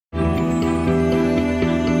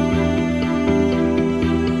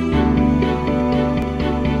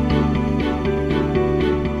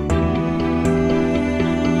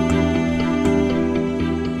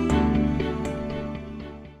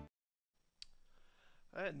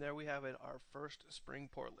And there we have it, our first Spring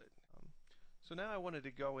Portlet. So now I wanted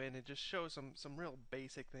to go in and just show some real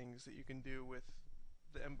basic things that you can do with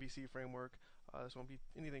the MVC framework. This won't be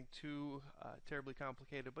anything too terribly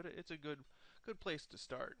complicated, but it's a good place to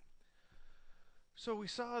start. So we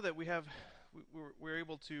saw that we're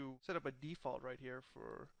able to set up a default right here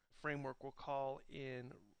for framework we'll call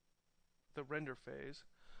in the render phase.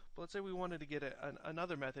 But let's say we wanted to get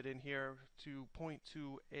another method in here to point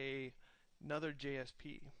to another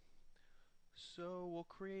JSP. So we'll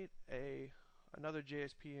create another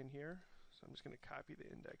JSP in here. So I'm just going to copy the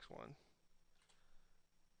index one,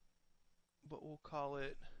 but we'll call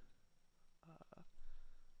it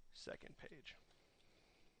second page.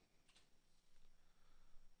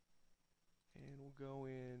 And we'll go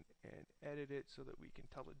in and edit it so that we can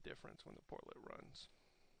tell the difference when the portlet runs.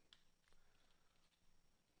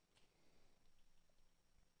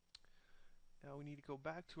 Now we need to go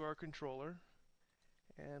back to our controller,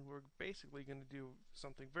 and we're basically going to do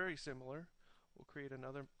something very similar. We'll create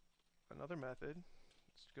another method.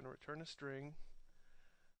 It's going to return a string.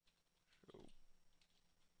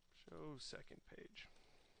 Show second page.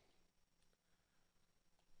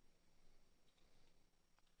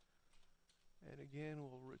 And again,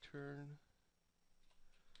 we'll return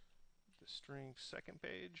the string second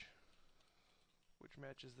page, which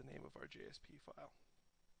matches the name of our JSP file.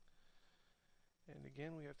 And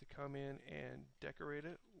again, we have to come in and decorate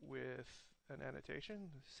it with an annotation.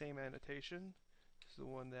 Same annotation. This is the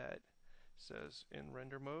one that says in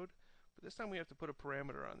render mode. But this time we have to put a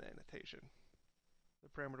parameter on the annotation. The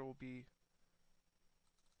parameter will be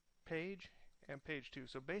page and page 2.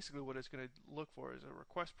 So basically what it's going to look for is a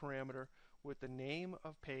request parameter with the name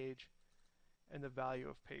of page and the value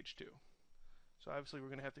of page 2. So obviously we're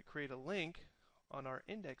going to have to create a link on our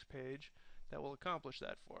index page that will accomplish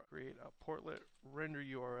that for us. Create a portlet render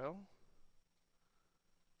URL.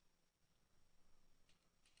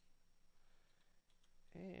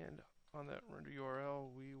 And on that render URL,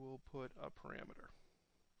 we will put a parameter.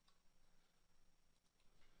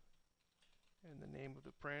 And the name of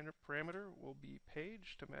the parameter will be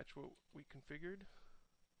page to match what we configured.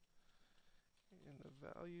 And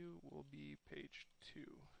the value will be page 2.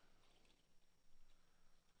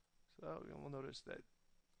 So you'll notice that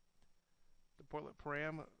the portlet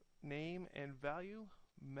param name and value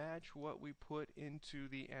match what we put into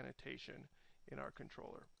the annotation in our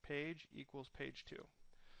controller. Page equals page 2.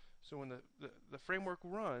 So when the framework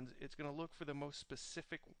runs, it's going to look for the most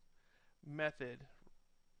specific method,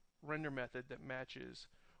 render method, that matches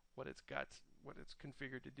what it's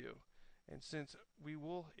configured to do. And since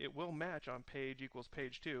it will match on page equals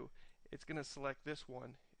page 2, it's going to select this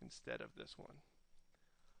one instead of this one.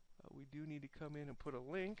 We do need to come in and put a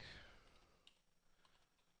link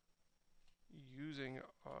using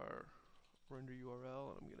our render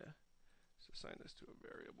URL. I'm going to assign this to a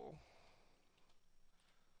variable.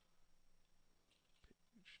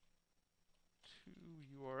 Page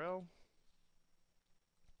 2 URL.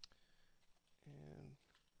 And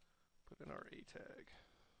put in our A tag.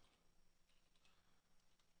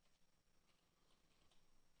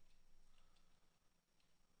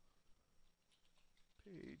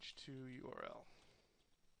 Page 2 URL.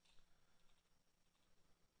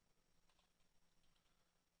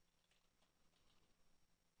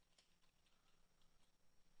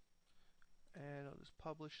 And I'll just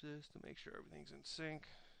publish this to make sure everything's in sync.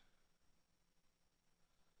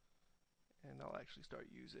 And I'll actually start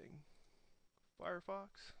using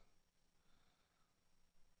Firefox.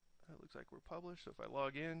 It looks like we're published, so if I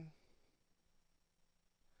log in,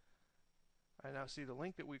 I now see the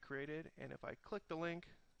link that we created, and if I click the link,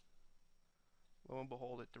 lo and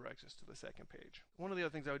behold, it directs us to the second page. One of the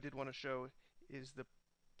other things I did want to show is the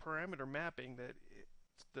parameter mapping that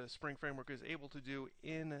the Spring Framework is able to do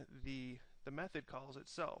in the method calls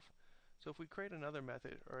itself. So if we create another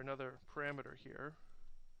method or another parameter here,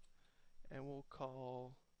 and we'll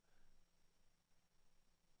call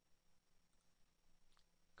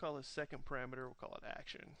this second parameter, we'll call it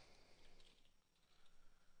action.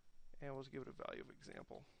 And we'll just give it a value of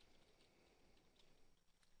example.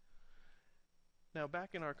 Now back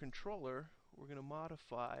in our controller, we're going to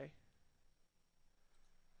modify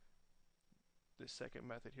this second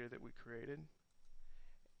method here that we created.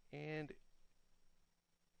 And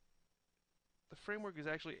the framework is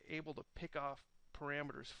actually able to pick off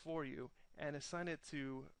parameters for you and assign it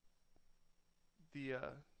to the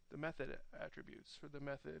method attributes, or the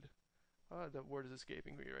method. The word is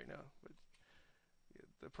escaping me right now, but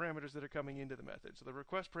the parameters that are coming into the method. So the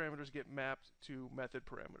request parameters get mapped to method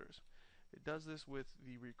parameters. It does this with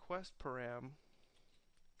the request param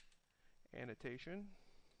annotation.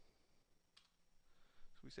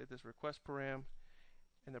 we set this request param,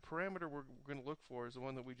 and the parameter we're going to look for is the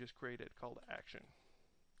one that we just created called action.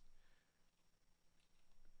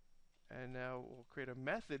 And now we'll create a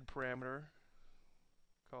method parameter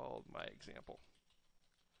called myExample.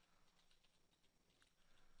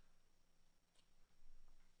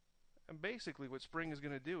 And basically what Spring is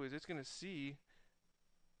going to do is it's going to see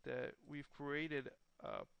that we've created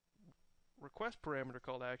a request parameter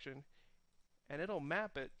called action, and it'll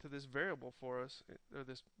map it to this variable for us, or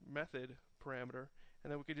this method parameter,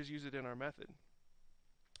 and then we could just use it in our method.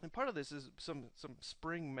 And part of this is some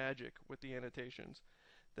Spring magic with the annotations.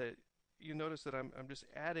 That you notice that I'm just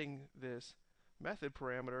adding this method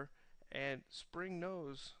parameter, and Spring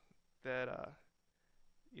knows that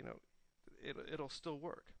it'll still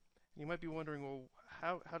work. You might be wondering, well,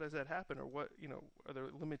 how does that happen, or what are there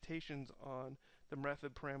limitations on the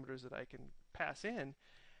method parameters that I can pass in?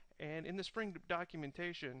 And in the Spring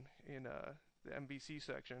documentation in the MVC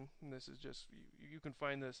section, and this is just you can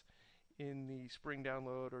find this in the Spring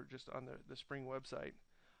download or just on the Spring website.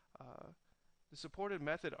 The supported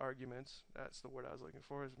method arguments, that's the word I was looking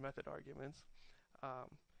for, is method arguments.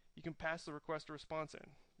 You can pass the request or response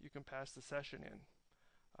in. You can pass the session in.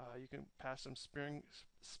 You can pass some Spring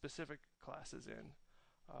specific classes in.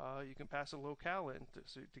 You can pass a locale in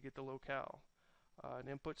to get the locale. An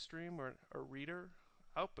input stream or a reader,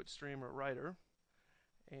 output stream or writer,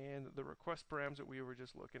 and the request params that we were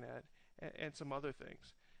just looking at, and some other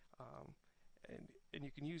things. And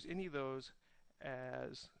you can use any of those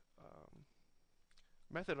as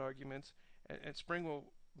method arguments, and Spring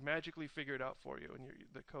will magically figure it out for you, and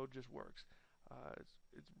the code just works.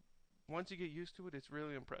 Once you get used to it, it's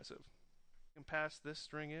really impressive. You can pass this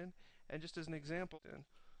string in, and just as an example,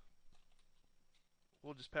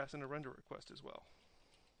 we'll just pass in a render request as well.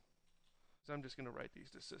 So I'm just going to write these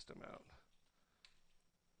to system out.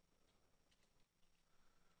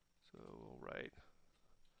 So we'll write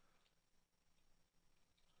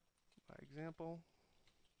my example.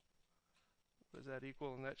 What does that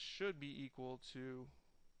equal? And that should be equal to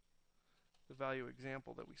the value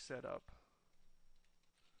example that we set up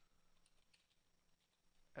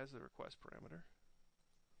as the request parameter.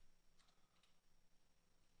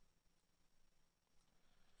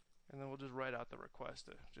 And then we'll just write out the request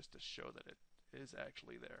just to show that it is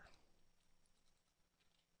actually there.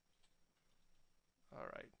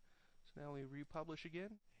 Alright, so now we republish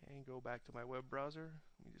again and go back to my web browser.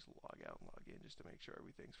 Let me just log out and log in just to make sure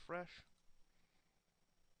everything's fresh.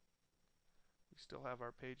 We still have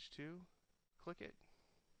our page 2. Click it.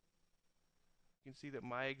 You can see that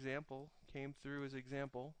my example came through as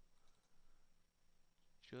example,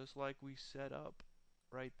 just like we set up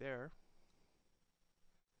right there,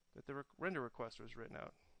 that the render request was written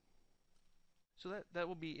out. So that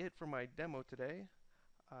will be it for my demo today.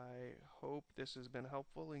 I hope this has been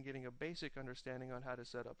helpful in getting a basic understanding on how to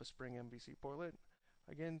set up a Spring MVC Portlet.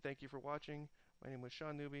 Again, thank you for watching. My name was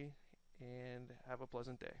Sean Newby, and have a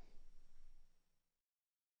pleasant day.